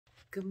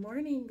Good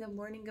morning, good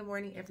morning, good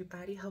morning,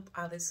 everybody. Hope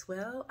all is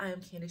well. I am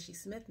Candace G.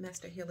 Smith,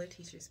 Master Healer,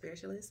 Teacher,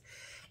 Spiritualist,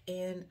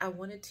 and I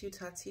wanted to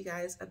talk to you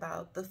guys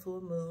about the full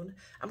moon.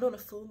 I'm doing a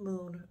full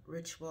moon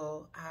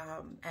ritual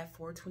at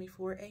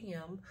 4:24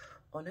 a.m.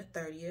 on the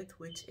 30th,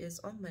 which is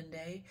on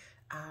Monday.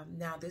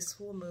 Now, this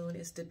full moon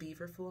is the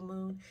Beaver full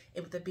moon,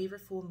 and with the Beaver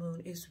full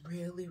moon is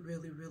really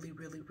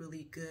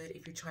good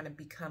if you're trying to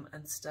become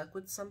unstuck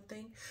with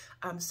something.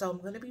 So I'm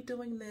going to be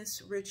doing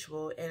this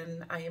ritual,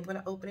 and I am going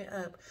to open it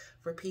up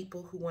for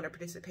people who want to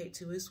participate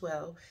too as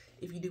well.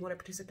 If you do want to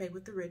participate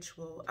with the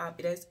ritual,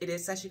 it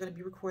is actually going to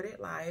be recorded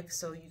live,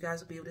 so you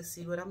guys will be able to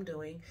see what I'm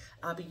doing.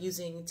 I'll be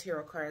using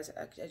tarot cards.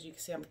 As you can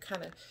see, I'm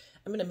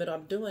in the middle.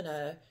 I'm doing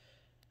a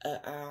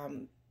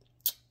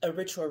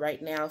ritual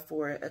right now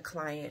for a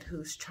client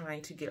who's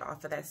trying to get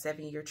off of that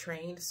 7-year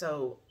train.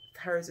 So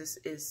hers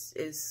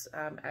is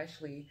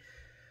actually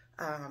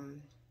a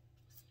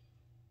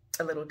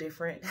little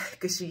different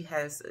because she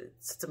has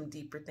some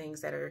deeper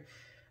things that are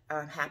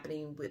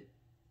happening with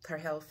her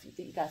health.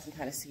 You guys can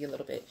kind of see a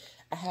little bit.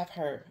 I have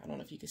her, I don't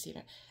know if you can see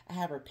that. I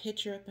have her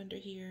picture up under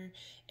here,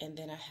 and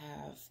then I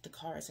have the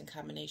cards in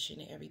combination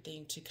and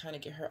everything to kind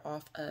of get her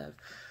off of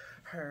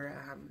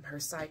her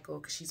cycle,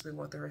 because she's been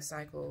going through her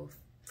cycle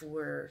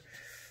for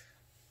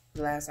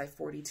the last like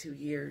 42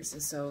 years,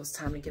 and so it's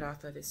time to get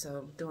off of it. So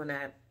I'm doing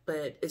that,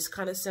 but it's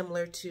kind of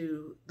similar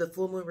to the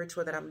full moon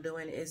ritual that I'm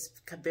doing. Is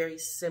very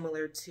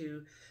similar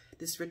to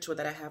this ritual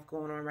that I have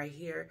going on right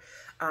here.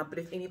 But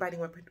if anybody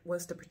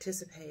wants to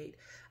participate,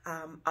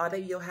 all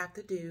that you'll have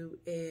to do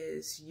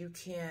is you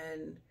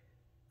can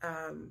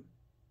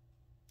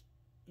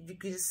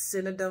just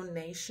send a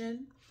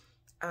donation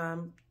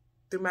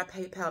through my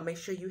PayPal. Make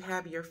sure you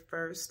have your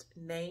first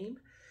name.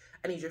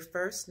 I need your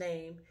first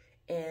name,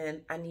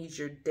 and I need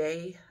your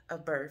day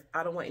of birth.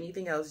 I don't want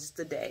anything else, just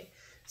the day.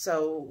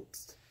 So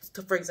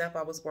for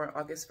example, I was born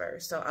August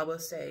 1st. So I will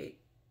say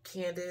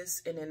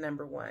Candace and then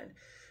number 1.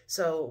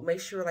 So make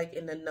sure, like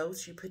in the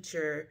notes, you put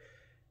your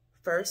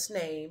first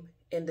name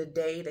and the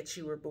day that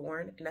you were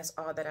born, and that's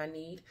all that I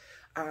need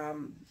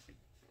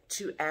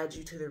to add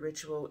you to the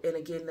ritual. And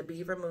again, the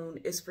Beaver moon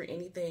is for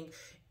anything.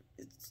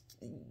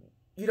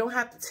 You don't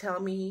have to tell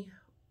me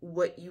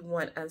what you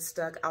want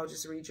unstuck. I'll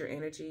just read your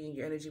energy, and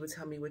your energy will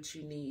tell me what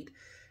you need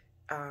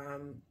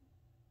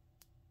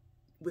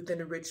within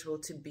the ritual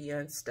to be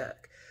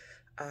unstuck.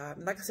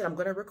 Like I said, I'm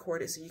going to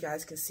record it so you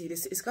guys can see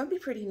this. It's going to be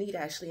pretty neat,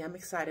 actually. I'm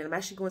excited. I'm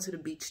actually going to the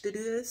beach to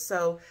do this.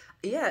 So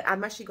yeah,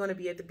 I'm actually going to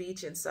be at the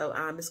beach, and so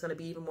it's going to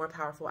be even more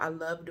powerful. I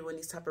love doing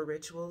these type of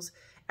rituals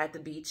at the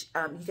beach.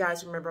 You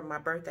guys remember my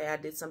birthday, I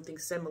did something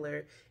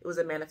similar. It was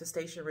a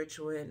manifestation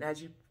ritual, and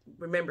as you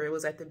remember, it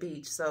was at the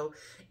beach. So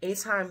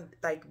anytime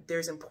like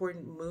there's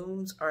important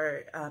moons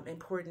or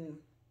important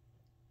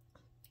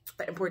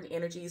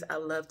energies, I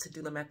love to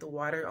do them at the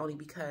water, only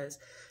because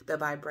the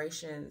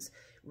vibrations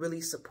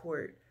really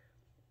support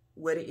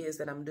what it is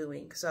that I'm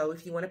doing. So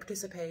if you want to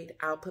participate,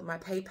 I'll put my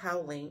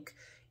PayPal link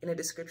in the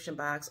description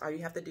box. All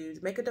you have to do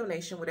is make a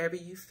donation, whatever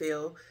you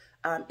feel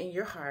in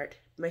your heart.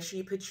 Make sure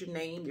you put your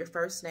name, your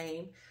first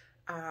name,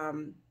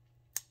 and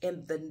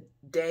the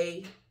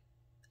day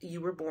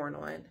you were born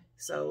on.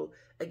 So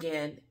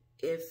again,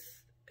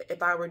 if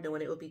I were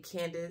doing it, it would be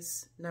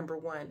Candace number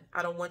 1.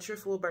 I don't want your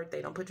full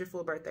birthday. Don't put your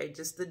full birthday,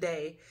 just the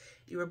day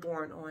you were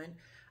born on.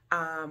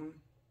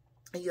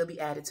 And you'll be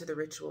added to the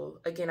ritual.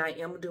 Again, I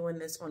am doing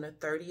this on the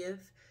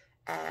 30th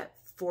at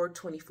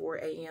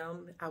 4:24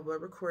 a.m. I will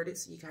record it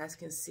so you guys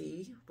can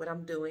see what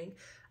I'm doing.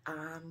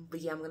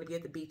 But yeah, I'm going to be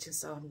at the beach, and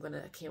so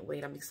I can't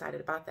wait. I'm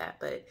excited about that.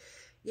 But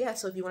yeah,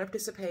 so if you want to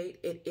participate,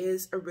 it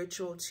is a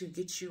ritual to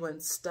get you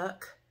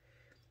unstuck.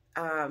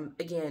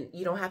 Again,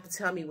 you don't have to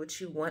tell me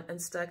what you want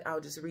unstuck.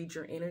 I'll just read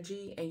your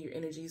energy, and your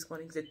energy is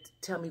going to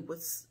tell me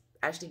what's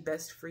actually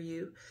best for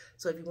you.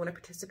 So if you want to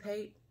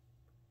participate,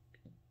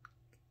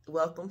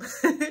 welcome.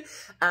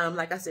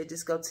 Like I said,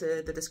 just go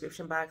to the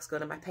description box, go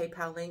to my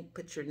PayPal link,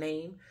 put your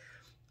name,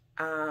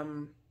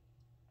 the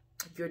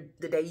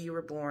day you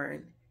were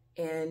born,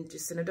 and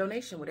just send a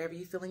donation, whatever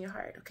you feel in your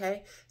heart.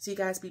 Okay, so you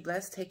guys be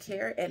blessed, take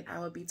care, and I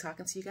will be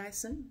talking to you guys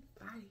soon.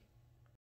 Bye.